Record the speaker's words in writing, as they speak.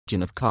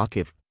bastion of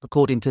Kharkiv,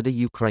 according to the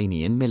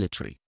Ukrainian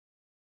military.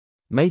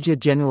 Major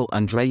General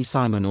Andrei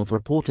Simonov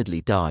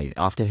reportedly died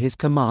after his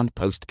command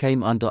post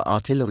came under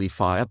artillery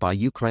fire by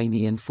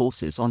Ukrainian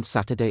forces on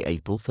Saturday,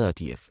 April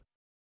 30.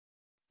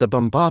 The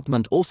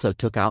bombardment also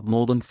took out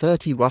more than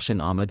 30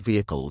 Russian armored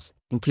vehicles,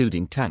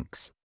 including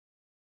tanks.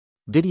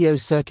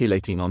 Videos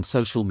circulating on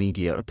social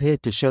media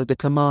appeared to show the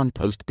command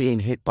post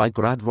being hit by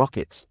Grad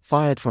rockets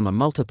fired from a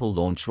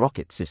multiple-launch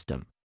rocket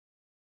system.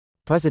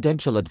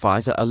 Presidential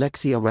advisor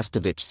Alexei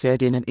Arestovich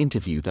said in an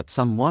interview that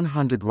some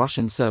 100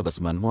 Russian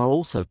servicemen were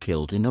also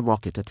killed in a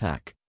rocket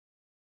attack.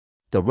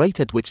 The rate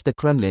at which the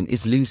Kremlin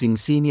is losing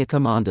senior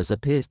commanders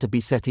appears to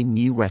be setting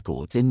new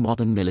records in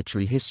modern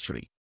military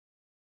history.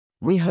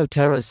 Riho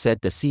Teres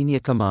said the senior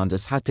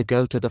commanders had to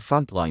go to the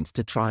front lines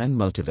to try and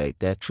motivate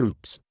their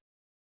troops.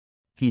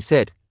 He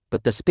said,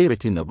 but the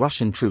spirit in the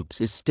Russian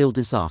troops is still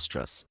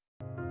disastrous.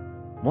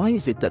 Why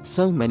is it that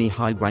so many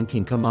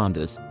high-ranking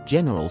commanders,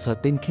 generals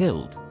have been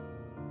killed?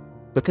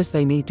 Because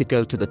they need to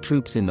go to the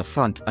troops in the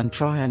front and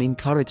try and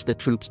encourage the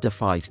troops to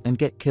fight and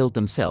get killed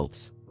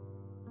themselves.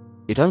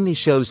 It only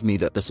shows me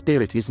that the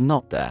spirit is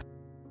not there.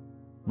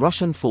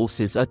 Russian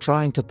forces are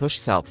trying to push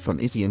south from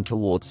Izium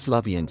towards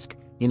Slavyansk,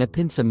 in a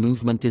pincer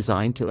movement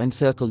designed to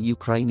encircle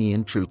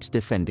Ukrainian troops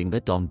defending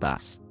the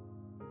Donbass.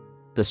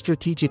 The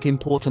strategic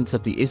importance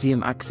of the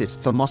Izium axis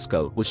for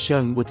Moscow was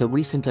shown with the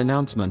recent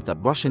announcement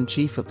that Russian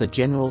Chief of the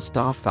General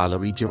Staff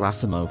Valery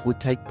Gerasimov would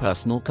take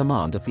personal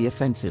command of the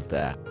offensive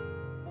there.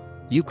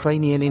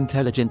 Ukrainian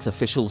intelligence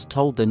officials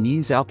told the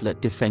news outlet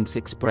Defense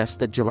Express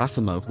that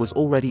Gerasimov was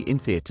already in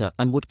theater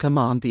and would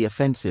command the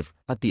offensive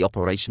at the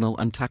operational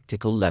and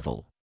tactical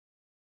level.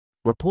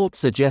 Reports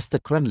suggest the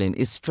Kremlin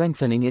is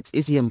strengthening its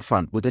Izium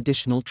front with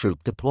additional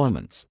troop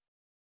deployments.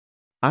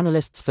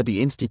 Analysts for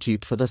the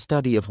Institute for the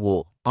Study of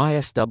War,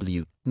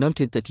 ISW,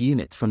 noted that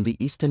units from the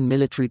Eastern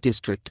Military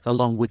District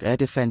along with air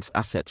defense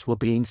assets were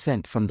being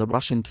sent from the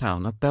Russian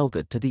town of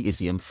Belgorod to the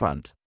Izium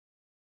front.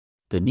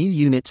 The new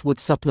units would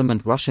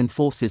supplement Russian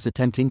forces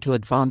attempting to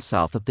advance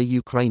south of the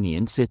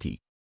Ukrainian city.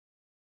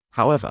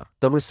 However,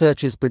 the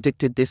researchers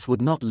predicted this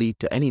would not lead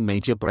to any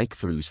major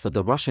breakthroughs for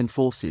the Russian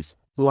forces,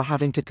 who are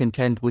having to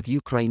contend with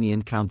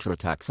Ukrainian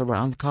counterattacks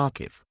around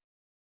Kharkiv.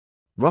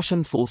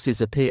 Russian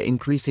forces appear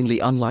increasingly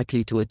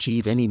unlikely to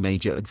achieve any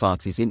major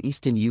advances in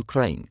eastern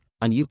Ukraine,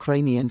 and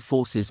Ukrainian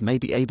forces may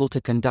be able to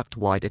conduct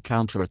wider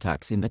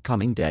counterattacks in the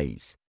coming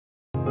days.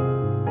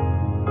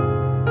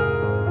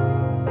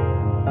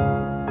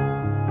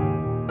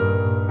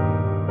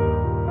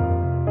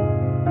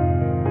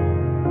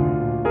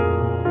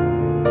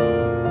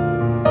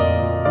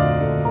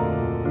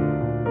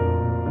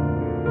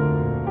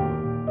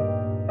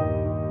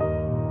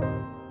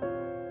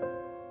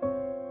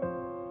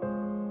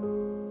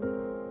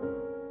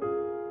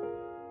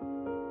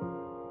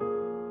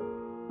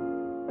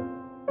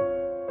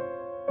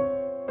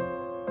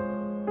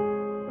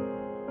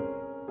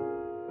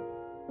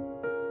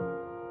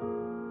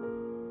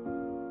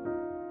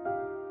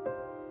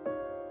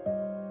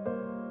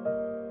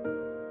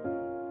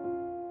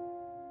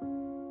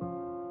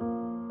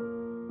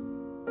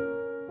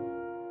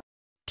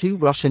 Two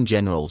Russian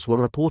generals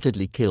were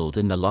reportedly killed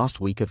in the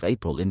last week of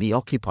April in the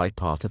occupied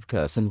part of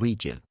Kherson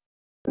region.